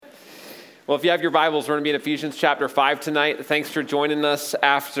Well, if you have your Bibles, we're going to be in Ephesians chapter 5 tonight. Thanks for joining us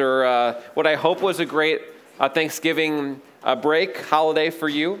after what I hope was a great Thanksgiving break holiday for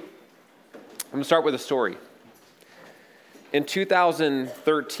you. I'm going to start with a story. In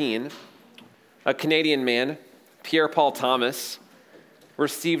 2013, a Canadian man, Pierre Paul Thomas,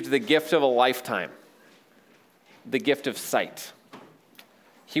 received the gift of a lifetime, the gift of sight.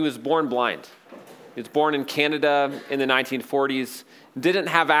 He was born blind. He was born in Canada in the 1940s, didn't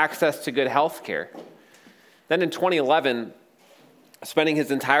have access to good health care. Then in 2011, spending his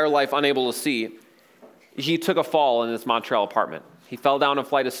entire life unable to see, he took a fall in his Montreal apartment. He fell down a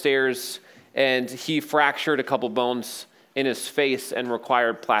flight of stairs and he fractured a couple bones in his face and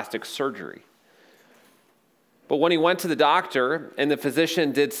required plastic surgery. But when he went to the doctor and the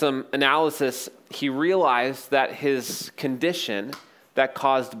physician did some analysis, he realized that his condition that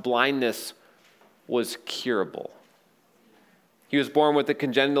caused blindness was curable. He was born with a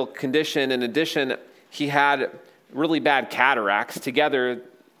congenital condition. In addition, he had really bad cataracts. Together,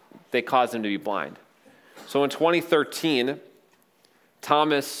 they caused him to be blind. So in 2013,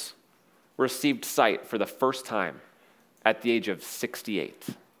 Thomas received sight for the first time at the age of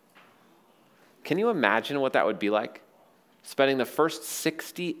 68. Can you imagine what that would be like? Spending the first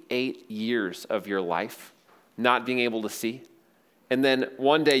 68 years of your life not being able to see? And then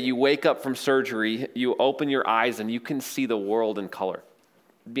one day you wake up from surgery, you open your eyes, and you can see the world in color.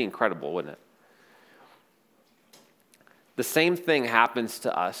 It'd be incredible, wouldn't it? The same thing happens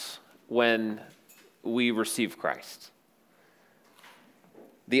to us when we receive Christ.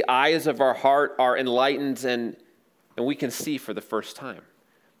 The eyes of our heart are enlightened, and we can see for the first time.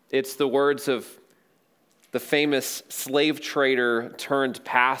 It's the words of the famous slave trader turned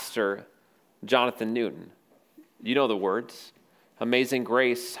pastor, Jonathan Newton. You know the words. Amazing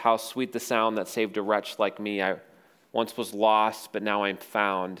grace, how sweet the sound that saved a wretch like me. I once was lost, but now I'm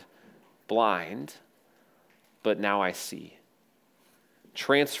found. Blind, but now I see.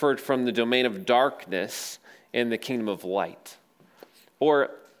 Transferred from the domain of darkness in the kingdom of light. Or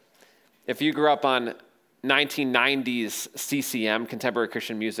if you grew up on 1990s CCM, contemporary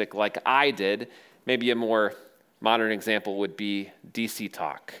Christian music, like I did, maybe a more modern example would be DC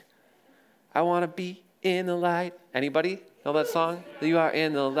Talk. I want to be in the light. Anybody know that song? You are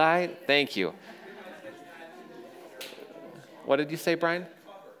in the light. Thank you. What did you say, Brian?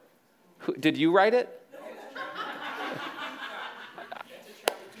 Did you write it?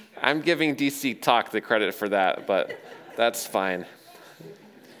 I'm giving DC Talk the credit for that, but that's fine.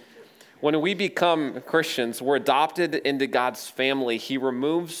 When we become Christians, we're adopted into God's family. He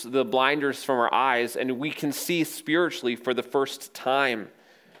removes the blinders from our eyes, and we can see spiritually for the first time,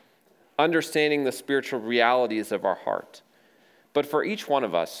 understanding the spiritual realities of our heart. But for each one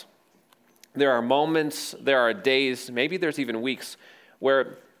of us, there are moments, there are days, maybe there's even weeks,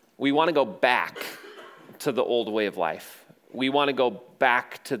 where we want to go back to the old way of life. We want to go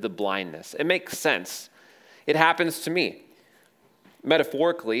back to the blindness. It makes sense. It happens to me.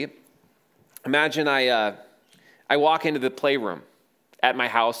 Metaphorically, imagine I walk into the playroom at my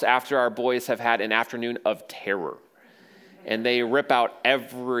house after our boys have had an afternoon of terror. And they rip out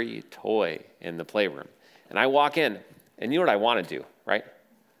every toy in the playroom. And I walk in, and you know what I want to do, right?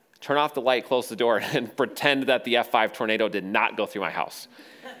 Turn off the light, close the door, and pretend that the F5 tornado did not go through my house.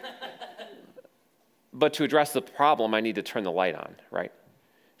 But to address the problem, I need to turn the light on, right?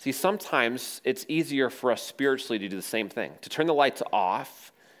 See, sometimes it's easier for us spiritually to do the same thing, to turn the lights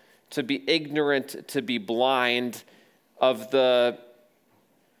off, to be ignorant, to be blind of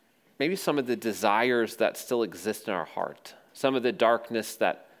maybe some of the desires that still exist in our heart, some of the darkness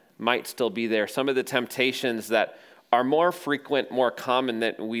that might still be there, some of the temptations that are more frequent, more common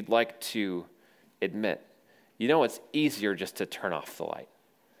than we'd like to admit. You know, it's easier just to turn off the light.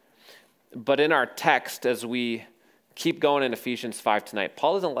 But in our text, as we keep going in Ephesians 5 tonight,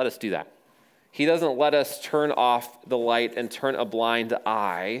 Paul doesn't let us do that. He doesn't let us turn off the light and turn a blind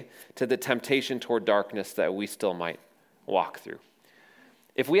eye to the temptation toward darkness that we still might walk through.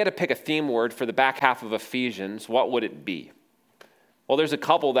 If we had to pick a theme word for the back half of Ephesians, what would it be? Well, there's a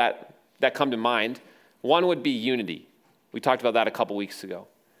couple that come to mind. One would be unity. We talked about that a couple weeks ago.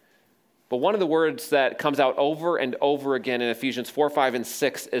 But one of the words that comes out over and over again in Ephesians 4, 5, and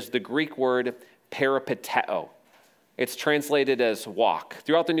 6 is the Greek word peripateo. It's translated as walk.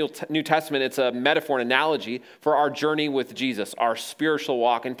 Throughout the New Testament, it's a metaphor, an analogy for our journey with Jesus, our spiritual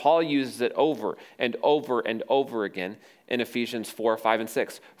walk. And Paul uses it over and over and over again in Ephesians 4, 5, and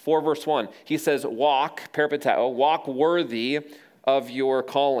 6. 4 verse 1, he says, walk, peripateo, walk worthy of your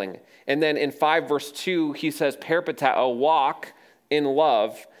calling. And then in 5 verse 2, he says, peripateo, walk in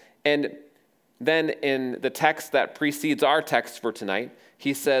love. And then in the text that precedes our text for tonight,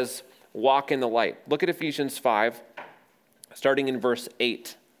 he says, walk in the light. Look at Ephesians 5, starting in verse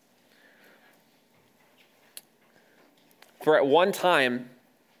 8. For at one time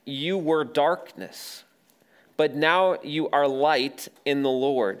you were darkness, but now you are light in the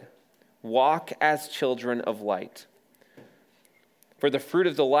Lord. Walk as children of light. For the fruit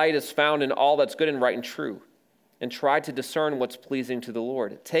of the light is found in all that's good and right and true, and try to discern what's pleasing to the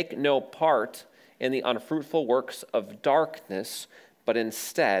Lord. Take no part in the unfruitful works of darkness, but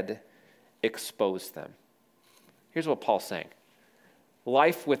instead expose them. Here's what Paul's saying.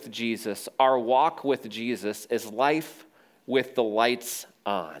 Life with Jesus, our walk with Jesus, is life with the lights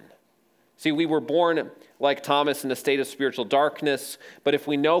on. See, we were born like Thomas in a state of spiritual darkness, but if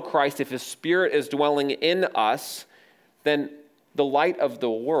we know Christ, if his Spirit is dwelling in us, then the light of the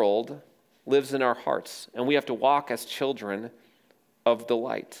world lives in our hearts, and we have to walk as children of the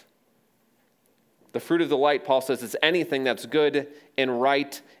light. The fruit of the light, Paul says, is anything that's good and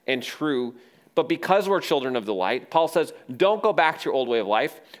right and true. But because we're children of the light, Paul says, don't go back to your old way of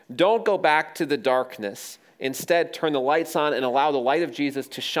life. Don't go back to the darkness. Instead, turn the lights on and allow the light of Jesus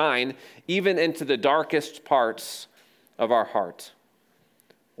to shine even into the darkest parts of our heart.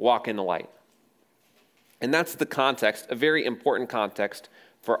 Walk in the light. And that's the context, a very important context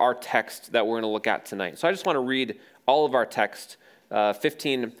for our text that we're going to look at tonight. So I just want to read all of our text,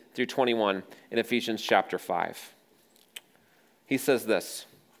 15 through 21 in Ephesians chapter 5. He says this,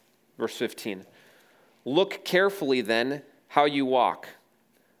 verse 15. Look carefully then how you walk,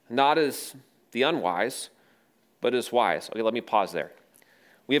 not as the unwise, but as wise. Okay, let me pause there.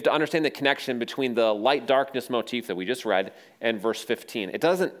 We have to understand the connection between the light-darkness motif that we just read and verse 15. It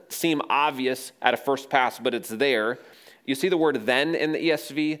doesn't seem obvious at a first pass, but it's there. You see the word then in the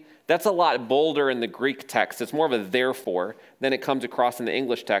ESV? That's a lot bolder in the Greek text. It's more of a therefore than it comes across in the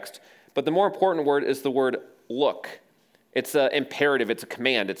English text. But the more important word is the word look. It's an imperative. It's a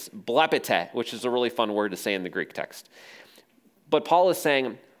command. It's blepete, which is a really fun word to say in the Greek text. But Paul is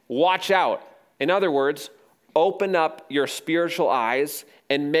saying, watch out. In other words, open up your spiritual eyes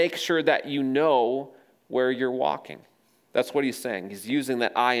and make sure that you know where you're walking. That's what he's saying. He's using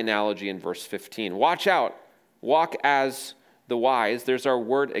that eye analogy in verse 15. Watch out. Walk as the wise. There's our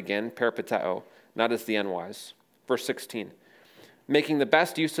word again, peripateo, not as the unwise. Verse 16. Making the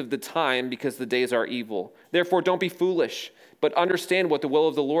best use of the time because the days are evil. Therefore, don't be foolish, but understand what the will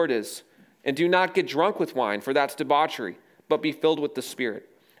of the Lord is. And do not get drunk with wine, for that's debauchery, but be filled with the Spirit,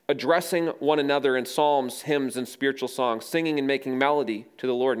 addressing one another in psalms, hymns, and spiritual songs, singing and making melody to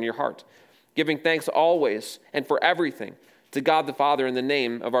the Lord in your heart, giving thanks always and for everything to God the Father in the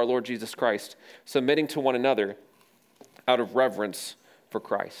name of our Lord Jesus Christ, submitting to one another out of reverence for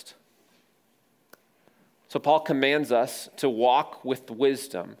Christ. So Paul commands us to walk with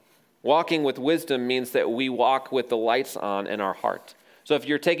wisdom. Walking with wisdom means that we walk with the lights on in our heart. So if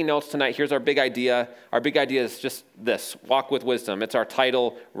you're taking notes tonight, here's our big idea. Our big idea is just this, walk with wisdom. It's our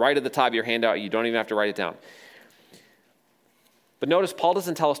title right at the top of your handout. You don't even have to write it down. But notice Paul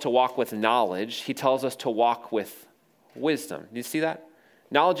doesn't tell us to walk with knowledge. He tells us to walk with wisdom. Do you see that?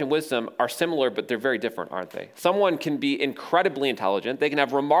 Knowledge and wisdom are similar, but they're very different, aren't they? Someone can be incredibly intelligent. They can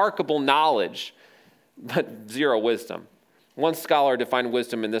have remarkable knowledge, but zero wisdom. One scholar defined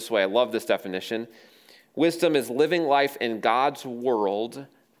wisdom in this way. I love this definition. Wisdom is living life in God's world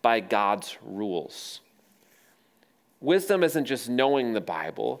by God's rules. Wisdom isn't just knowing the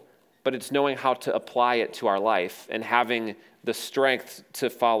Bible, but it's knowing how to apply it to our life and having the strength to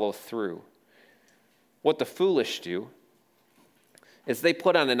follow through. What the foolish do is they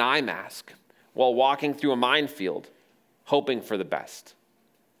put on an eye mask while walking through a minefield, hoping for the best.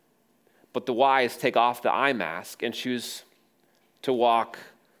 But the wise take off the eye mask and choose to walk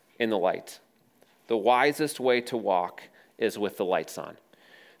in the light. The wisest way to walk is with the lights on.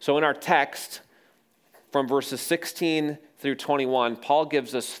 So in our text, from verses 16 through 21, Paul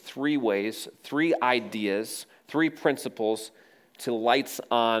gives us 3 ways, 3 ideas, 3 principles to lights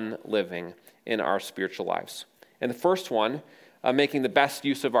on living in our spiritual lives. And the first one, making the best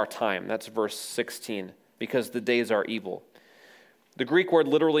use of our time. That's verse 16, because the days are evil. The Greek word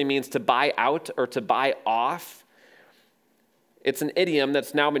literally means to buy out or to buy off. It's an idiom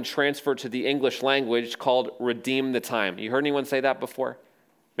that's now been transferred to the English language called redeem the time. You heard anyone say that before?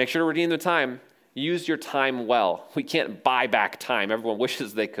 Make sure to redeem the time. Use your time well. We can't buy back time. Everyone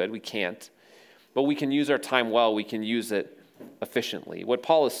wishes they could. We can't. But we can use our time well. We can use it efficiently. What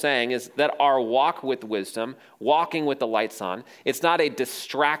Paul is saying is that our walk with wisdom, walking with the lights on, it's not a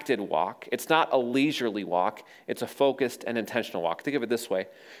distracted walk. It's not a leisurely walk. It's a focused and intentional walk. Think of it this way.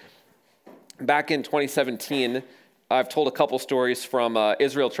 Back in 2017, I've told a couple stories from an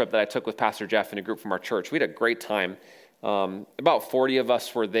Israel trip that I took with Pastor Jeff and a group from our church. We had a great time About 40 of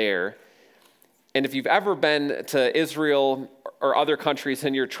us were there. And if you've ever been to Israel or other countries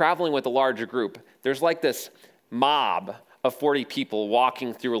and you're traveling with a larger group, there's like this mob of 40 people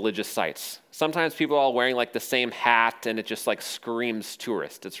walking through religious sites. Sometimes people are all wearing like the same hat and it just like screams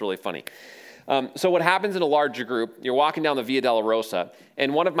tourist. It's really funny. So what happens in a larger group, you're walking down the Via Dolorosa,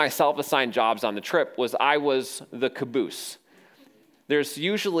 and one of my self-assigned jobs on the trip was I was the caboose. There's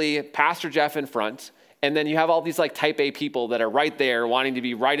usually Pastor Jeff in front, and then you have all these like type A people that are right there wanting to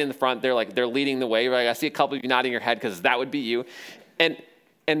be right in the front. They're leading the way. Right? I see a couple of you nodding your head because that would be you. And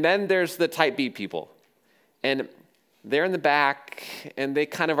then there's the type B people. And they're in the back, and they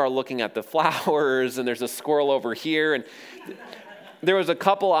kind of are looking at the flowers, and there's a squirrel over here. And there was a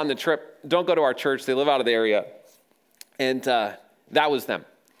couple on the trip, don't go to our church, they live out of the area. And that was them.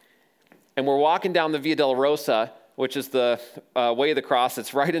 And we're walking down the Via Dolorosa, which is the way of the cross.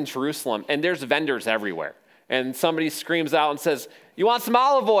 It's right in Jerusalem, and there's vendors everywhere. And somebody screams out and says, "You want some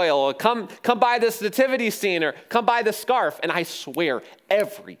olive oil? Come buy this nativity scene, or come buy this scarf." And I swear,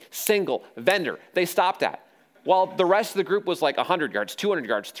 every single vendor they stopped at, while the rest of the group was like 100 yards, 200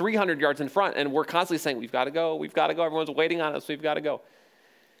 yards, 300 yards in front, and we're constantly saying, we've got to go, everyone's waiting on us, we've got to go.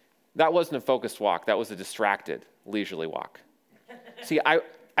 That wasn't a focused walk, that was a distracted, leisurely walk. See,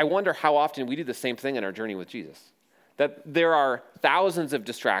 I wonder how often we do the same thing in our journey with Jesus. That there are thousands of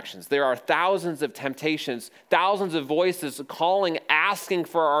distractions, there are thousands of temptations, thousands of voices calling, asking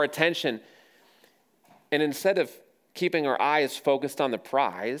for our attention. And instead of keeping our eyes focused on the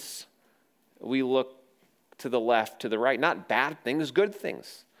prize, we look to the left, to the right. Not bad things, good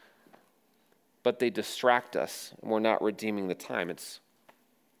things. But they distract us, and we're not redeeming the time. It's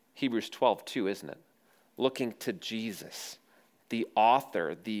Hebrews 12:2, isn't it? Looking to Jesus, the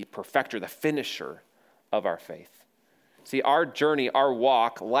author, the perfecter, the finisher of our faith. See, our journey, our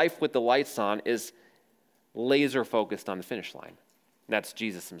walk, life with the lights on, is laser focused on the finish line. And that's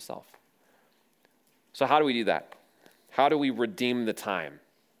Jesus himself. So how do we do that? How do we redeem the time?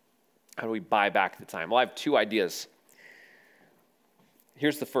 How do we buy back the time? Well, I have two ideas.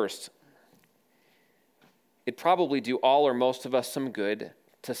 Here's the first. It'd probably do all or most of us some good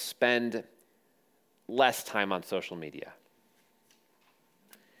to spend less time on social media.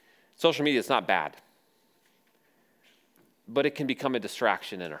 Social media is not bad, but it can become a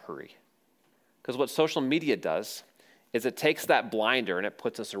distraction in a hurry. Because what social media does is it takes that blinder and it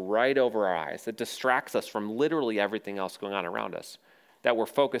puts us right over our eyes. It distracts us from literally everything else going on around us. That we're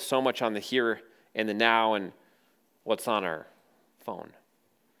focused so much on the here and the now and what's on our phone.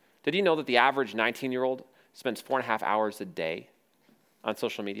 Did you know that the average 19-year-old spends 4.5 hours a day on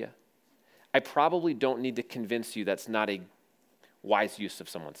social media? I probably don't need to convince you that's not a wise use of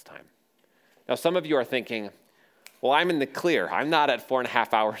someone's time. Now, some of you are thinking, well, I'm in the clear. I'm not at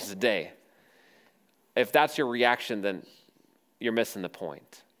 4.5 hours a day. If that's your reaction, then you're missing the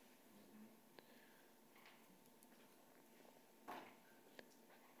point.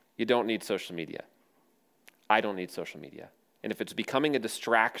 You don't need social media. I don't need social media. And if it's becoming a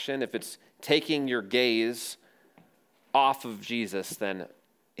distraction, if it's taking your gaze off of Jesus, then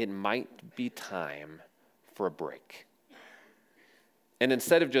it might be time for a break. And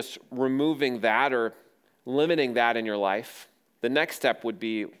instead of just removing that or limiting that in your life, the next step would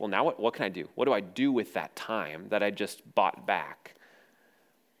be, well, now what can I do? What do I do with that time that I just bought back?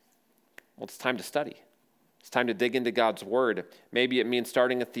 Well, it's time to study. It's time to dig into God's word. Maybe it means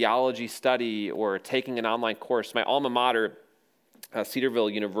starting a theology study or taking an online course. My alma mater,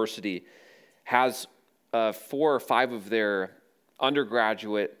 Cedarville University, has 4 or 5 of their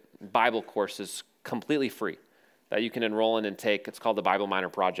undergraduate Bible courses completely free that you can enroll in and take. It's called the Bible Minor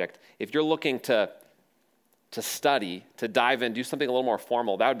Project. If you're looking to study, to dive in, do something a little more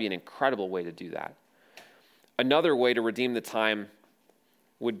formal, that would be an incredible way to do that. Another way to redeem the time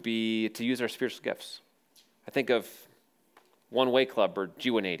would be to use our spiritual gifts. I think of One Way Club or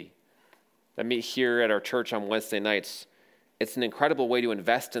G180 that meet here at our church on Wednesday nights. It's an incredible way to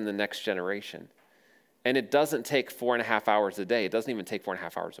invest in the next generation. And it doesn't take 4.5 hours a day. It doesn't even take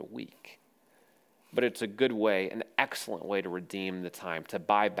 4.5 hours a week. But it's a good way, an excellent way to redeem the time, to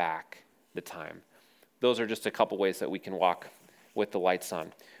buy back the time. Those are just a couple ways that we can walk with the lights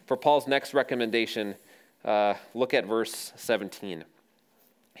on. For Paul's next recommendation, look at verse 17.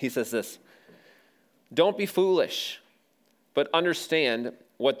 He says this, "Don't be foolish, but understand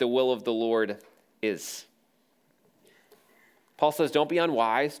what the will of the Lord is." Paul says, don't be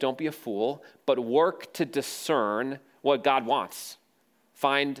unwise, don't be a fool, but work to discern what God wants.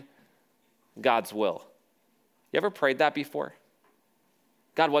 Find God's will. You ever prayed that before?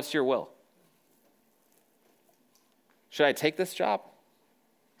 God, what's your will? Should I take this job?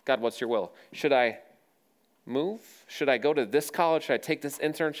 God, what's your will? Should I move? Should I go to this college? Should I take this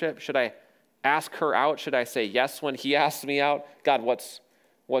internship? Should I ask her out? Should I say yes when he asks me out? God, what's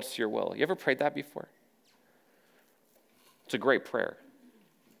your will? You ever prayed that before? It's a great prayer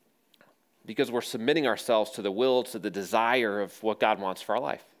because we're submitting ourselves to the will, to the desire of what God wants for our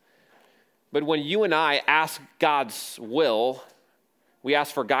life. But when you and I ask God's will, we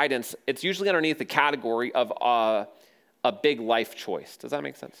ask for guidance, it's usually underneath the category of a big life choice. Does that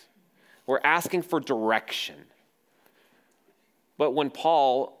make sense? We're asking for direction. But when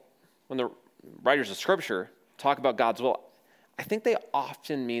the writers of Scripture talk about God's will, I think they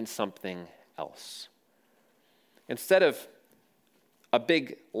often mean something else. Instead of a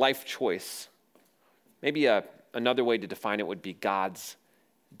big life choice, maybe another way to define it would be God's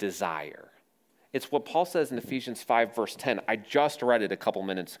desire. It's what Paul says in Ephesians 5, verse 10. I just read it a couple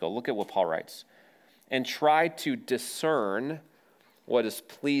minutes ago. Look at what Paul writes. And try to discern what is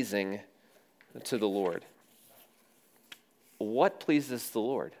pleasing to the Lord. What pleases the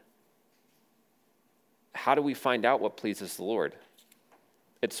Lord? How do we find out what pleases the Lord?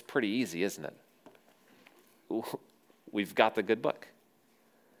 It's pretty easy, isn't it? We've got the good book.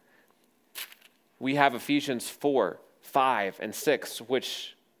 We have Ephesians 4, 5, and 6,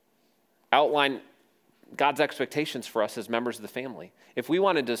 which outline God's expectations for us as members of the family. If we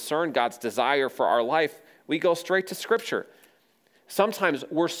want to discern God's desire for our life, we go straight to Scripture. Sometimes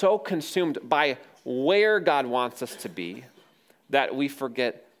we're so consumed by where God wants us to be that we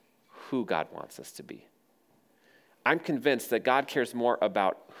forget who God wants us to be. I'm convinced that God cares more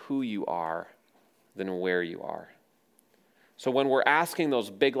about who you are than where you are. So when we're asking those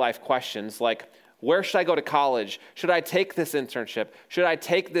big life questions like, where should I go to college? Should I take this internship? Should I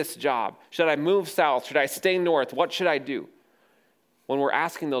take this job? Should I move south? Should I stay north? What should I do? When we're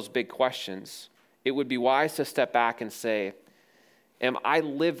asking those big questions, it would be wise to step back and say, am I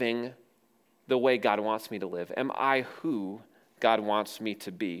living the way God wants me to live? Am I who God wants me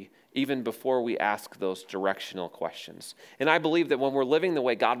to be? Even before we ask those directional questions. And I believe that when we're living the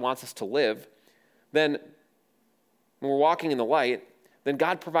way God wants us to live, then when we're walking in the light, then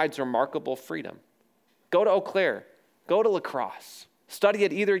God provides remarkable freedom. Go to Eau Claire. Go to La Crosse. Study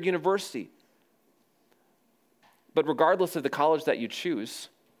at either university. But regardless of the college that you choose,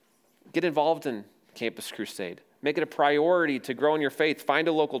 get involved in Campus Crusade. Make it a priority to grow in your faith. Find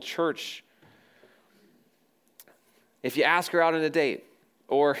a local church. If you ask her out on a date,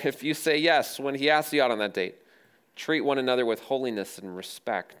 or if you say yes when he asks you out on that date, treat one another with holiness and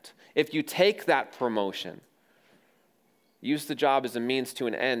respect. If you take that promotion, use the job as a means to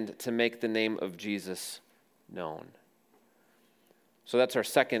an end to make the name of Jesus known. So that's our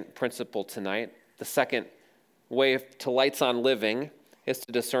second principle tonight. The second way to lights on living is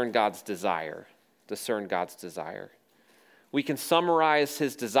to discern God's desire. Discern God's desire. We can summarize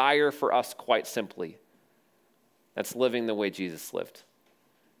his desire for us quite simply. That's living the way Jesus lived.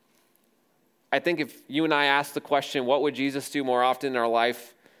 I think if you and I ask the question, what would Jesus do more often in our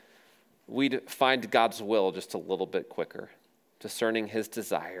life? We'd find God's will just a little bit quicker. Discerning his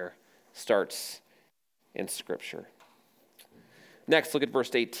desire starts in Scripture. Next, look at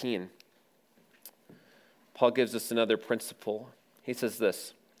verse 18. Paul gives us another principle. He says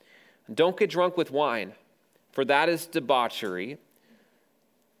this, don't get drunk with wine, for that is debauchery,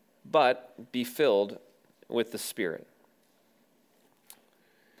 but be filled with the Spirit.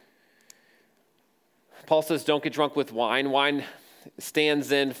 Paul says don't get drunk with wine. Wine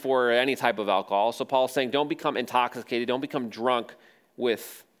stands in for any type of alcohol. So Paul's saying don't become intoxicated, don't become drunk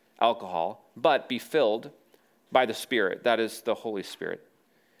with alcohol, but be filled by the Spirit. That is the Holy Spirit.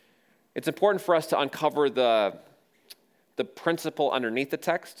 It's important for us to uncover the principle underneath the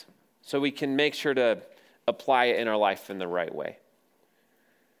text so we can make sure to apply it in our life in the right way.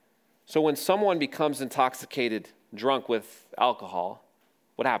 So when someone becomes intoxicated, drunk with alcohol,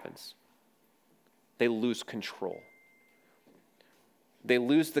 what happens? They lose control. They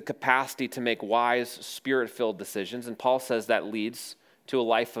lose the capacity to make wise, Spirit-filled decisions, and Paul says that leads to a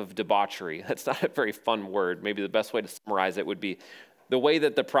life of debauchery. That's not a very fun word. Maybe the best way to summarize it would be the way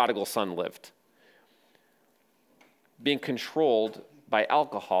that the prodigal son lived. Being controlled by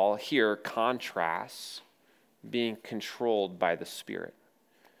alcohol here contrasts being controlled by the Spirit.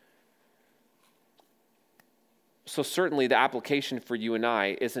 So certainly the application for you and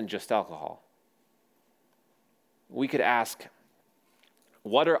I isn't just alcohol. We could ask,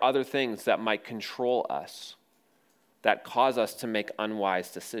 what are other things that might control us, that cause us to make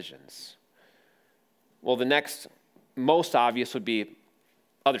unwise decisions? Well, the next most obvious would be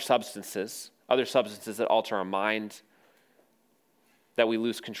other substances that alter our mind, that we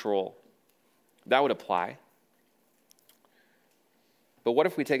lose control. That would apply. But what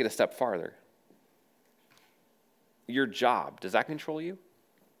if we take it a step farther? Your job, does that control you?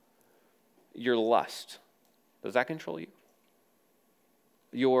 Your lust, does that control you?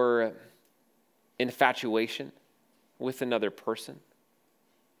 Your infatuation with another person,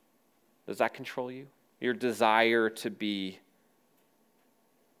 does that control you? Your desire to be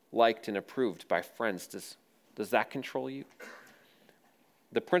liked and approved by friends, does that control you?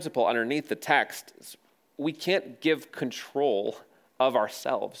 The principle underneath the text is we can't give control of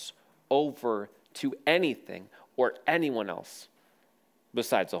ourselves over to anything or anyone else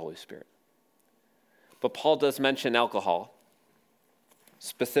besides the Holy Spirit. But Paul does mention alcohol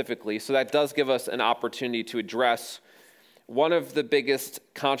specifically, so that does give us an opportunity to address one of the biggest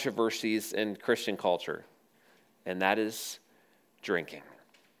controversies in Christian culture, and that is drinking.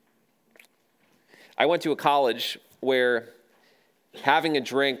 I went to a college where having a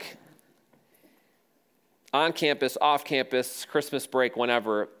drink on campus, off campus, Christmas break,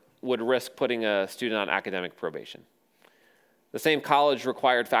 whenever, would risk putting a student on academic probation. The same college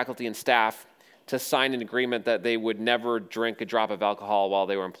required faculty and staff to sign an agreement that they would never drink a drop of alcohol while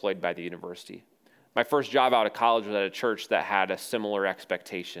they were employed by the university. My first job out of college was at a church that had a similar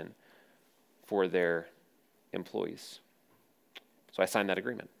expectation for their employees. So I signed that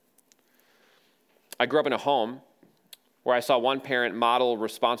agreement. I grew up in a home where I saw one parent model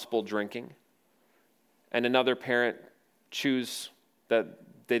responsible drinking and another parent choose that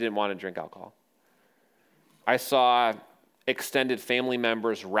they didn't want to drink alcohol. I saw extended family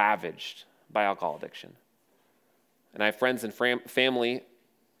members ravaged by alcohol addiction. And I have friends and family,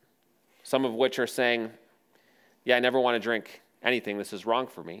 some of which are saying, yeah, I never want to drink anything. This is wrong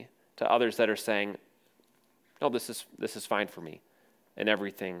for me. To others that are saying, no, this is fine for me, and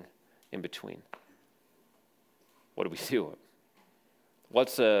everything in between. What do we do?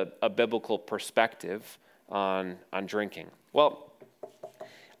 What's a biblical perspective on drinking? Well,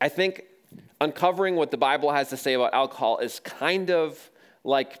 I think uncovering what the Bible has to say about alcohol is kind of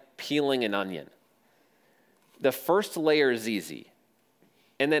like peeling an onion. The first layer is easy.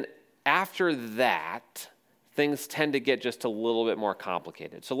 And then after that, things tend to get just a little bit more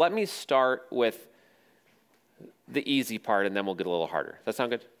complicated. So let me start with the easy part, and then we'll get a little harder. Does that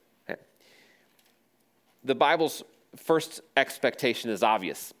sound good? Okay. The Bible's first expectation is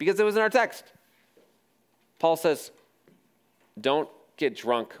obvious because it was in our text. Paul says, don't get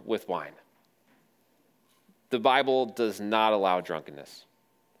drunk with wine. The Bible does not allow drunkenness.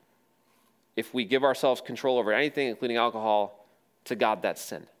 If we give ourselves control over anything, including alcohol, to God, that's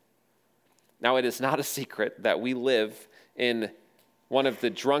sin. Now, it is not a secret that we live in one of the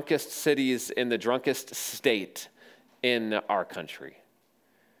drunkest cities in the drunkest state in our country.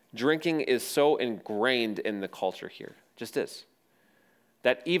 Drinking is so ingrained in the culture here, just is,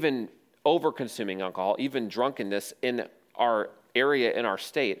 that even over-consuming alcohol, even drunkenness in our area, in our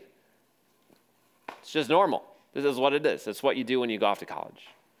state, it's just normal. This is what it is. It's what you do when you go off to college.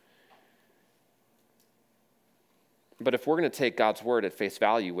 But if we're going to take God's word at face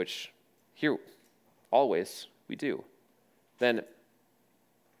value, which here always we do, then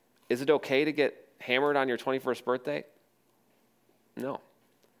is it okay to get hammered on your 21st birthday? No.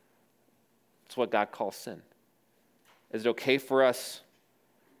 It's what God calls sin. Is it okay for us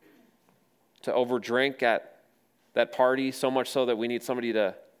to overdrink at that party so much so that we need somebody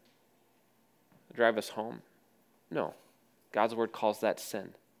to drive us home? No. God's word calls that sin.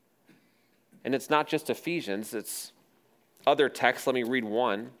 And it's not just Ephesians, it's other texts. Let me read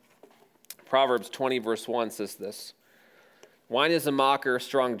one. Proverbs 20, verse 1 says this: wine is a mocker,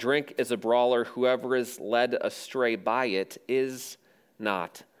 strong drink is a brawler. Whoever is led astray by it is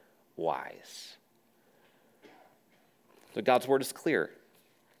not wise. So God's word is clear.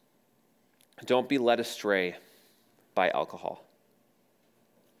 Don't be led astray by alcohol.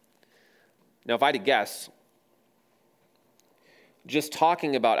 Now, if I had to guess, just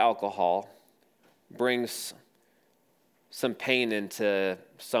talking about alcohol brings some pain into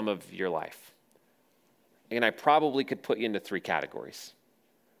some of your life. And I probably could put you into three categories.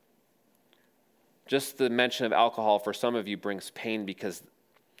 Just the mention of alcohol for some of you brings pain because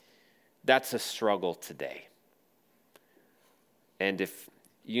that's a struggle today. And if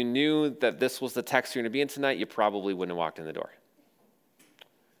you knew that this was the text you're going to be in tonight, you probably wouldn't have walked in the door.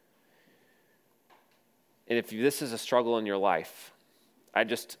 And if this is a struggle in your life, I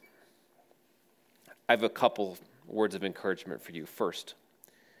have a couple words of encouragement for you. First,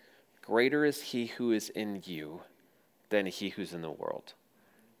 greater is he who is in you than he who's in the world.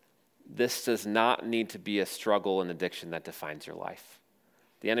 This does not need to be a struggle and addiction that defines your life.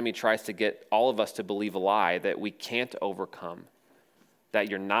 The enemy tries to get all of us to believe a lie that we can't overcome, that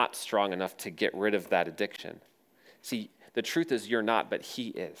you're not strong enough to get rid of that addiction. See, the truth is you're not, but he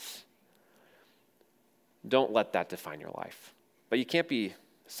is. don't let that define your life. But you can't be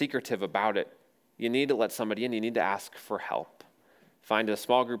secretive about it. You need to let somebody in. You need to ask for help. Find a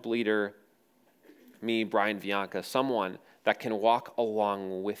small group leader, me, Brian, Bianca, someone that can walk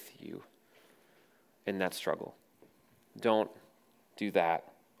along with you in that struggle. Don't do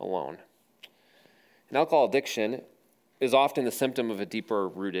that alone. And alcohol addiction is often the symptom of a deeper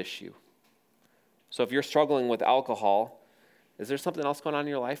root issue. So if you're struggling with alcohol, is there something else going on in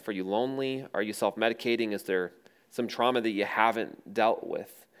your life? Are you lonely? Are you self-medicating? Is there some trauma that you haven't dealt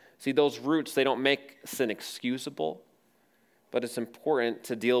with? See, those roots, they don't make sin excusable, but it's important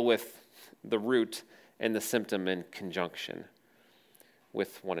to deal with the root and the symptom in conjunction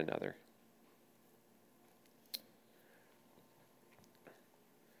with one another.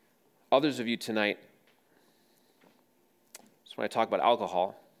 Others of you tonight, so when I talk about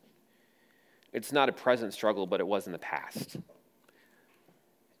alcohol, it's not a present struggle, but it was in the past.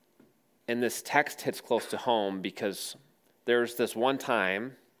 And this text hits close to home because there's this one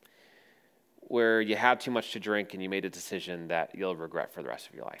time where you had too much to drink and you made a decision that you'll regret for the rest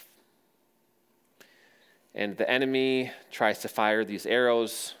of your life. And the enemy tries to fire these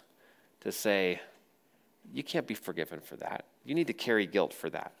arrows to say, you can't be forgiven for that. You need to carry guilt for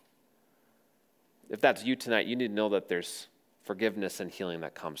that. If that's you tonight, you need to know that there's forgiveness and healing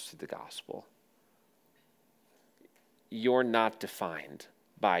that comes through the gospel. You're not defined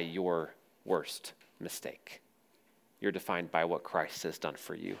by your worst mistake. You're defined by what Christ has done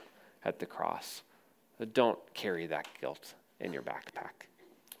for you at the cross. But don't carry that guilt in your backpack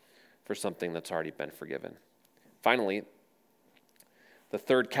for something that's already been forgiven. Finally, the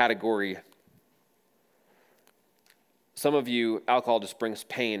third category, some of you, alcohol just brings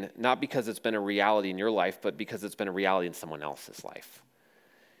pain, not because it's been a reality in your life, but because it's been a reality in someone else's life.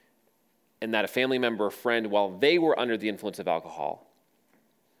 And that a family member or friend, while they were under the influence of alcohol,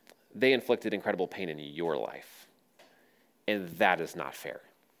 they inflicted incredible pain in your life. And that is not fair.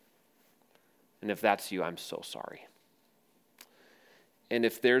 And if that's you, I'm so sorry. And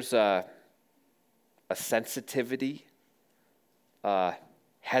if there's a sensitivity,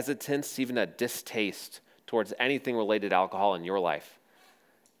 hesitance, even a distaste towards anything related to alcohol in your life,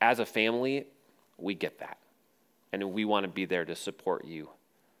 as a family, we get that. And we want to be there to support you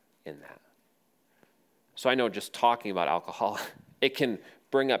in that. So I know just talking about alcohol, it can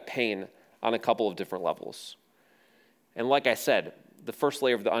bring up pain on a couple of different levels. And like I said, the first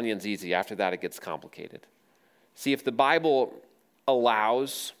layer of the onion's easy. After that, it gets complicated. See, if the Bible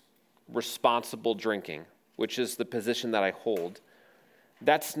allows responsible drinking, which is the position that I hold,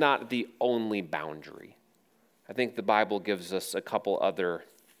 that's not the only boundary. I think the Bible gives us a couple other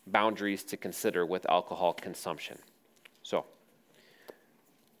boundaries to consider with alcohol consumption. So,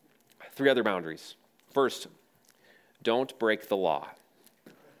 3 other boundaries. First, don't break the law.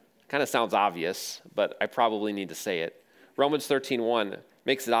 Kind of sounds obvious, but I probably need to say it. Romans 13:1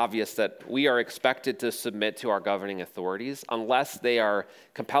 makes it obvious that we are expected to submit to our governing authorities unless they are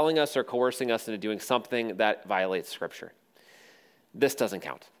compelling us or coercing us into doing something that violates Scripture. This doesn't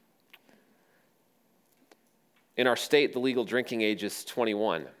count. In our state, the legal drinking age is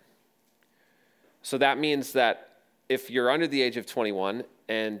 21. So that means that if you're under the age of 21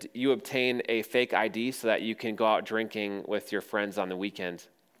 and you obtain a fake ID so that you can go out drinking with your friends on the weekend,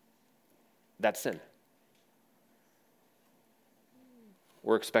 that's sin.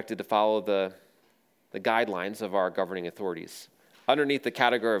 We're expected to follow the guidelines of our governing authorities. Underneath the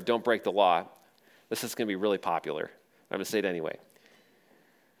category of don't break the law, this is going to be really popular. I'm going to say it anyway.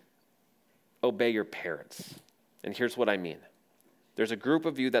 Obey your parents. And here's what I mean. There's a group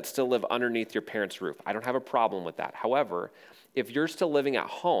of you that still live underneath your parents' roof. I don't have a problem with that. However, if you're still living at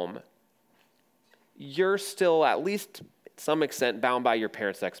home, you're still, at least to some extent, bound by your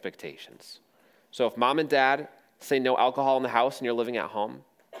parents' expectations. So if mom and dad say no alcohol in the house and you're living at home,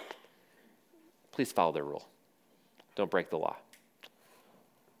 please follow their rule. Don't break the law.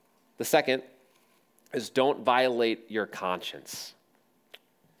 The second is don't violate your conscience.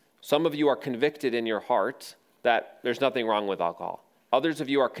 Some of you are convicted in your heart that there's nothing wrong with alcohol. Others of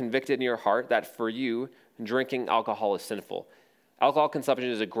you are convicted in your heart that for you, drinking alcohol is sinful. Alcohol consumption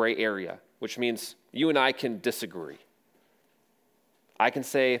is a gray area, which means you and I can disagree. I can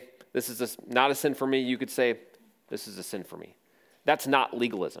say, this is not a sin for me. You could say, this is a sin for me. That's not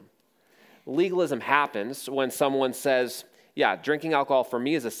legalism. Legalism happens when someone says, yeah, drinking alcohol for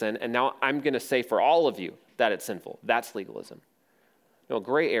me is a sin, and now I'm going to say for all of you that it's sinful. That's legalism. No,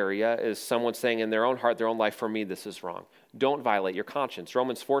 gray area is someone saying in their own heart, their own life, for me, this is wrong. Don't violate your conscience.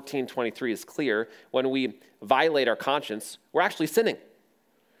 Romans 14:23 is clear. When we violate our conscience, we're actually sinning.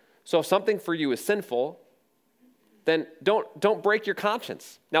 So if something for you is sinful, then don't break your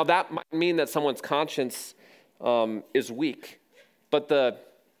conscience. Now, that might mean that someone's conscience is weak, but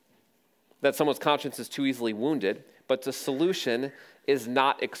that someone's conscience is too easily wounded, but the solution is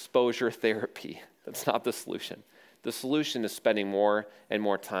not exposure therapy. That's not the solution. The solution is spending more and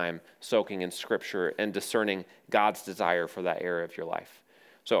more time soaking in Scripture and discerning God's desire for that area of your life.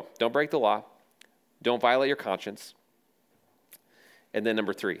 So don't break the law. Don't violate your conscience. And then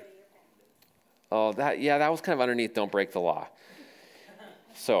number 3. Oh, that was kind of underneath don't break the law.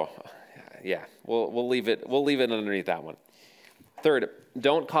 So, yeah, we'll leave it underneath that one. Third,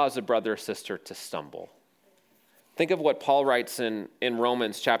 don't cause a brother or sister to stumble. Think of what Paul writes in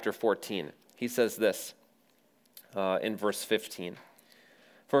Romans chapter 14. He says this in verse 15.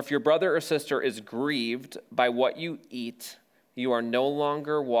 For if your brother or sister is grieved by what you eat, you are no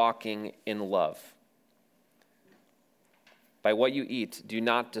longer walking in love. By what you eat, do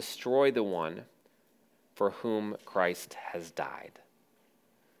not destroy the one for whom Christ has died.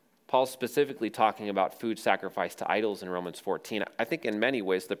 Paul's specifically talking about food sacrificed to idols in Romans 14. I think in many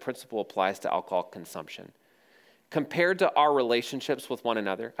ways the principle applies to alcohol consumption. Compared to our relationships with one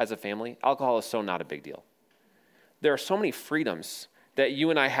another as a family, alcohol is so not a big deal. There are so many freedoms that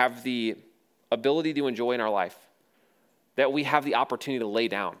you and I have the ability to enjoy in our life that we have the opportunity to lay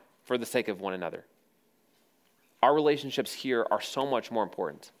down for the sake of one another. Our relationships here are so much more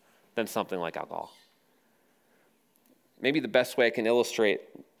important than something like alcohol. Maybe the best way I can illustrate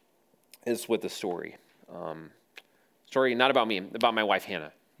is with a story. Story not about me, about my wife,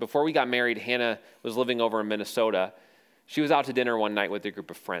 Hannah. Before we got married, Hannah was living over in Minnesota. She was out to dinner one night with a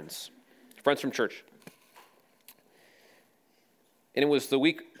group of friends from church. And it was the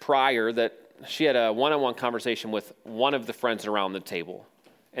week prior that she had a one-on-one conversation with one of the friends around the table.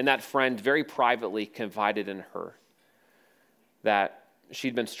 And that friend very privately confided in her that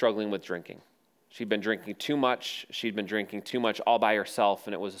she'd been struggling with drinking. She'd been drinking too much. She'd been drinking too much all by herself,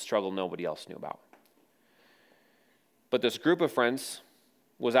 and it was a struggle nobody else knew about. But this group of friends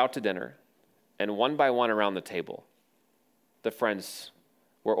was out to dinner, and one by one around the table, the friends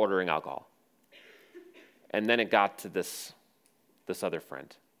were ordering alcohol. And then it got to this other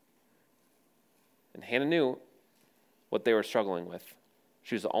friend. And Hannah knew what they were struggling with.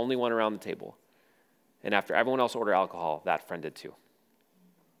 She was the only one around the table. And after everyone else ordered alcohol, that friend did too.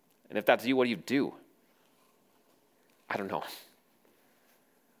 And if that's you, what do you do? I don't know.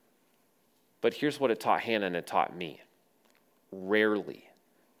 But here's what it taught Hannah and it taught me. Rarely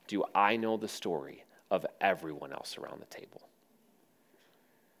do I know the story of everyone else around the table.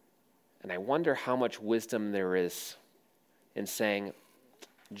 And I wonder how much wisdom there is in saying,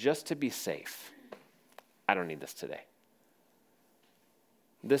 just to be safe, I don't need this today.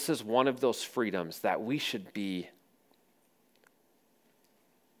 This is one of those freedoms that we should be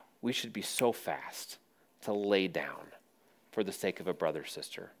so fast to lay down for the sake of a brother or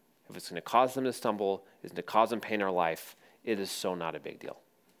sister. If it's going to cause them to stumble, it's going to cause them pain in our life, it is so not a big deal.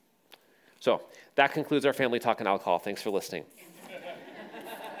 So that concludes our family talk on alcohol. Thanks for listening.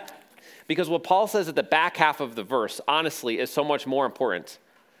 Because what Paul says at the back half of the verse, honestly, is so much more important.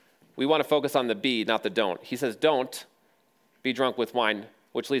 We want to focus on the be, not the don't. He says, don't be drunk with wine,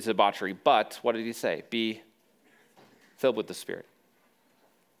 which leads to debauchery. But, what did he say? Be filled with the Spirit.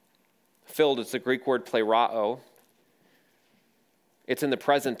 Filled is the Greek word plerao. It's in the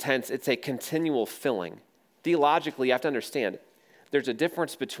present tense. It's a continual filling. Theologically, you have to understand, there's a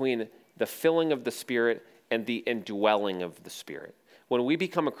difference between the filling of the Spirit and the indwelling of the Spirit. When we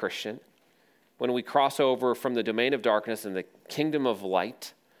become a Christian, when we cross over from the domain of darkness and the kingdom of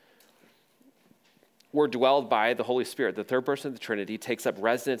light, we're dwelled by the Holy Spirit. The third person of the Trinity takes up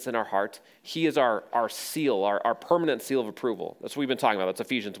residence in our heart. He is our seal, our permanent seal of approval. That's what we've been talking about. That's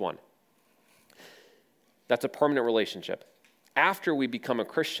Ephesians 1. That's a permanent relationship. After we become a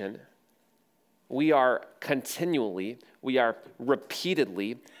Christian, we are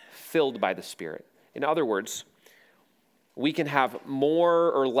repeatedly filled by the Spirit. In other words, we can have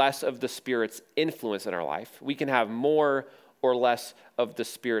more or less of the Spirit's influence in our life. We can have more or less of the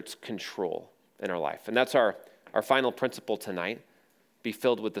Spirit's control in our life. And that's our final principle tonight, be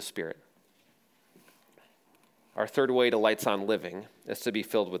filled with the Spirit. Our third way to lights on living is to be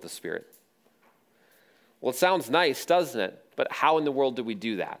filled with the Spirit. Well, it sounds nice, doesn't it? But how in the world do we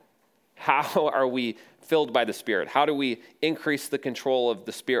do that? How are we filled by the Spirit? How do we increase the control of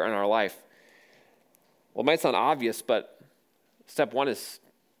the Spirit in our life? Well, it might sound obvious, but step one is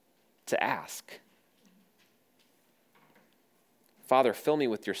to ask. Father, fill me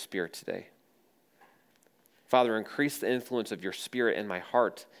with your Spirit today. Father, increase the influence of your Spirit in my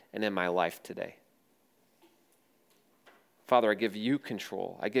heart and in my life today. Father, I give you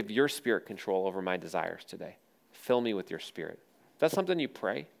control. I give your Spirit control over my desires today. fill me with your Spirit. Is that something you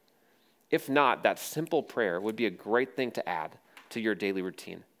pray? If not, that simple prayer would be a great thing to add to your daily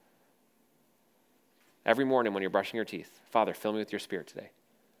routine. Every morning when you're brushing your teeth, Father, fill me with your Spirit today.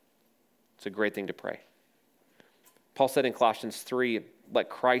 It's a great thing to pray. Paul said in Colossians 3, let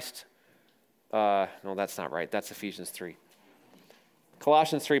Christ, no, that's not right. That's Ephesians 3.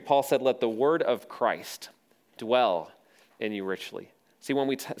 Colossians 3, Paul said, let the word of Christ dwell in you richly. See, when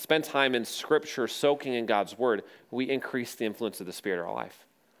we spend time in Scripture soaking in God's word, we increase the influence of the Spirit in our life.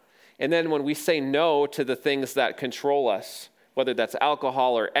 And then when we say no to the things that control us, whether that's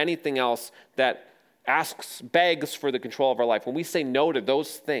alcohol or anything else that begs for the control of our life, when we say no to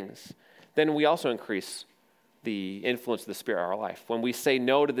those things, then we also increase the influence of the Spirit in our life. When we say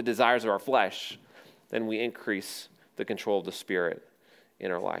no to the desires of our flesh, then we increase the control of the Spirit in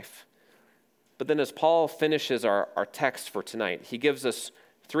our life. But then as Paul finishes our text for tonight, he gives us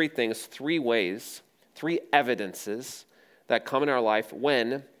three things, three ways, three evidences that come in our life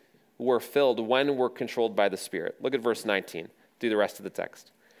when we're filled, when we're controlled by the Spirit. Look at verse 19 through the rest of the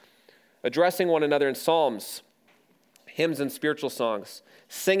text. Addressing one another in psalms, hymns, and spiritual songs,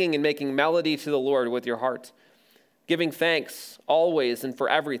 singing and making melody to the Lord with your heart, giving thanks always and for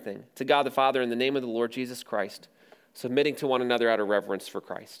everything to God the Father in the name of the Lord Jesus Christ, submitting to one another out of reverence for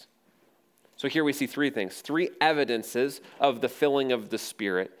Christ. So here we see three things, three evidences of the filling of the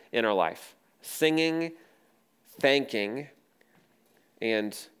Spirit in our life: singing, thanking,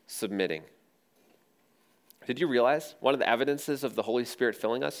 and submitting. Did you realize one of the evidences of the Holy Spirit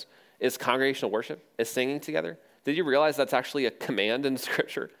filling us is congregational worship, is singing together? Did you realize that's actually a command in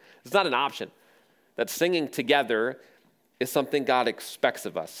Scripture? It's not an option. That singing together is something God expects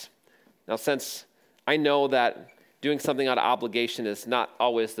of us. Now, since I know that doing something out of obligation is not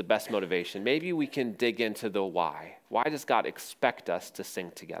always the best motivation, maybe we can dig into the why. Why does God expect us to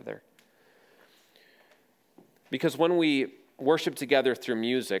sing together? Because when we worship together through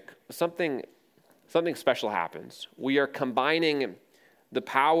music, something special happens. We are combining the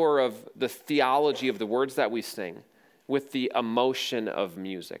power of the theology of the words that we sing with the emotion of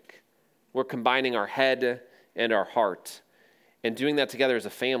music. We're combining our head and our heart. And doing that together as a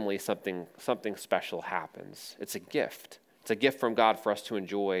family, something special happens. It's a gift. It's a gift from God for us to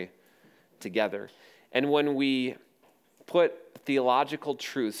enjoy together. And when we put theological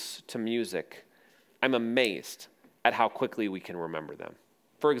truths to music, I'm amazed at how quickly we can remember them.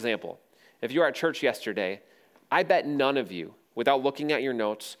 For example, if you were at church yesterday, I bet none of you, without looking at your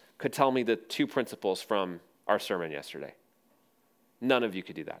notes, could tell me the two principles from our sermon yesterday. None of you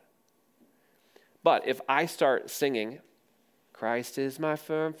could do that. But if I start singing, Christ is my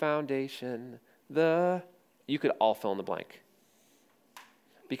firm foundation, you could all fill in the blank.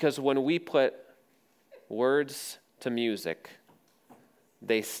 Because when we put words to music,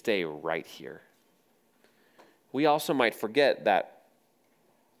 they stay right here. We also might forget that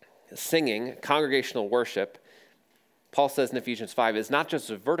singing, congregational worship, Paul says in Ephesians 5, is not just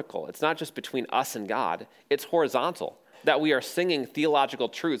vertical. It's not just between us and God. It's horizontal, that we are singing theological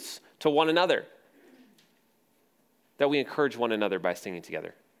truths to one another, that we encourage one another by singing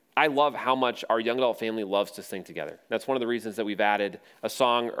together. I love how much our young adult family loves to sing together. That's one of the reasons that we've added a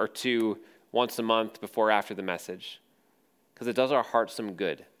song or two once a month before or after the message, because it does our hearts some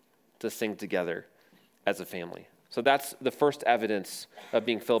good to sing together as a family. So that's the first evidence of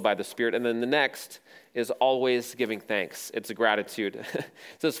being filled by the Spirit. And then the next is always giving thanks. It's a gratitude.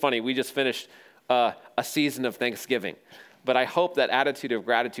 So it's funny, we just finished a season of Thanksgiving, but I hope that attitude of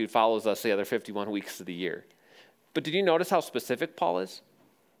gratitude follows us the other 51 weeks of the year. But did you notice how specific Paul is?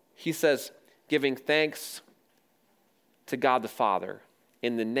 He says, giving thanks to God the Father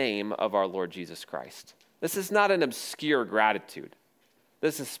in the name of our Lord Jesus Christ. This is not an obscure gratitude.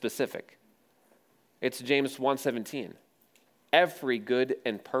 This is specific. It's James 1:17. Every good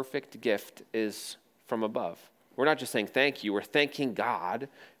and perfect gift is from above. We're not just saying thank you, we're thanking God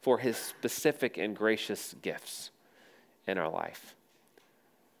for his specific and gracious gifts in our life.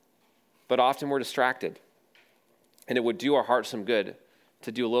 But often we're distracted, and it would do our heart some good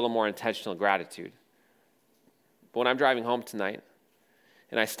to do a little more intentional gratitude. But when I'm driving home tonight,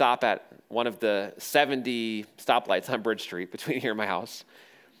 and I stop at one of the 70 stoplights on Bridge Street between here and my house,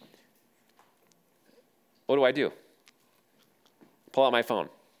 what do? Pull out my phone.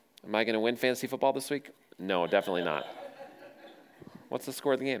 Am I going to win fantasy football this week? No, definitely not. What's the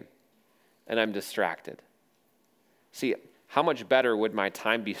score of the game? And I'm distracted. See, how much better would my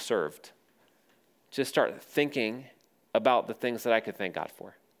time be served? Just start thinking about the things that I could thank God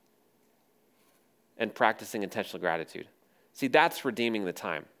for and practicing intentional gratitude. See, that's redeeming the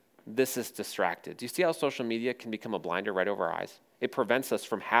time. This is distracted. Do you see how social media can become a blinder right over our eyes? It prevents us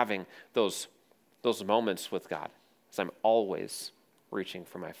from having those those moments with God, because I'm always reaching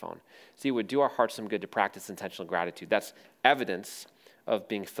for my phone. See, it would do our hearts some good to practice intentional gratitude. That's evidence of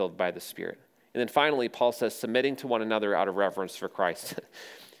being filled by the Spirit. And then finally, Paul says, submitting to one another out of reverence for Christ.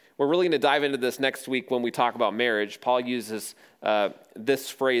 We're really going to dive into this next week when we talk about marriage. Paul uses this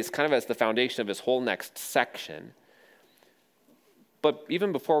phrase kind of as the foundation of his whole next section. But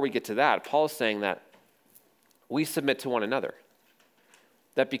even before we get to that, Paul is saying that we submit to one another.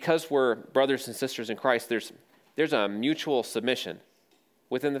 That because we're brothers and sisters in Christ, there's a mutual submission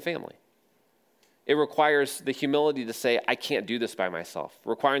within the family. It requires the humility to say, I can't do this by myself.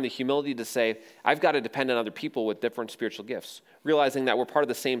 Requiring the humility to say, I've got to depend on other people with different spiritual gifts. Realizing that we're part of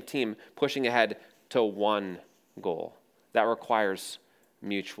the same team, pushing ahead to one goal. That requires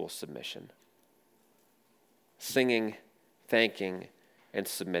mutual submission. Singing, thanking, and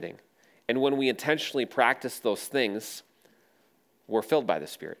submitting. And when we intentionally practice those things, we're filled by the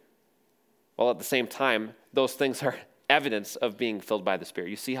Spirit. While at the same time, those things are evidence of being filled by the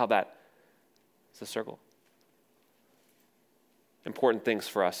Spirit. You see how that is a circle? Important things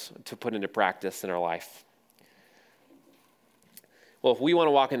for us to put into practice in our life. Well, if we want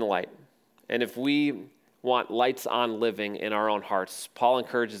to walk in the light, and if we want lights on living in our own hearts, Paul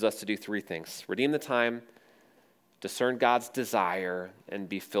encourages us to do three things. Redeem the time, discern God's desire, and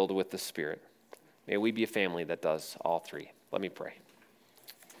be filled with the Spirit. May we be a family that does all three. Let me pray.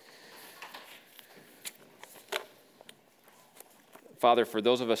 Father, for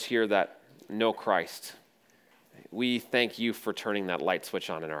those of us here that know Christ, we thank you for turning that light switch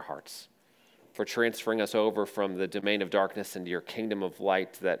on in our hearts, for transferring us over from the domain of darkness into your kingdom of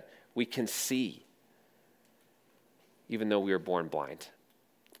light that we can see, even though we were born blind.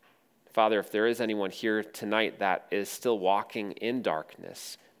 Father, if there is anyone here tonight that is still walking in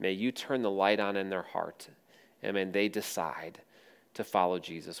darkness, may you turn the light on in their heart, and may they decide to follow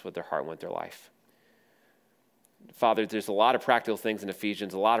Jesus with their heart and with their life. Father, there's a lot of practical things in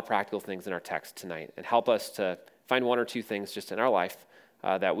Ephesians, a lot of practical things in our text tonight, and help us to find one or two things just in our life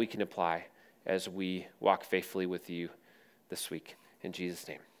that we can apply as we walk faithfully with you this week. In Jesus'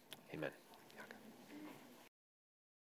 name, amen.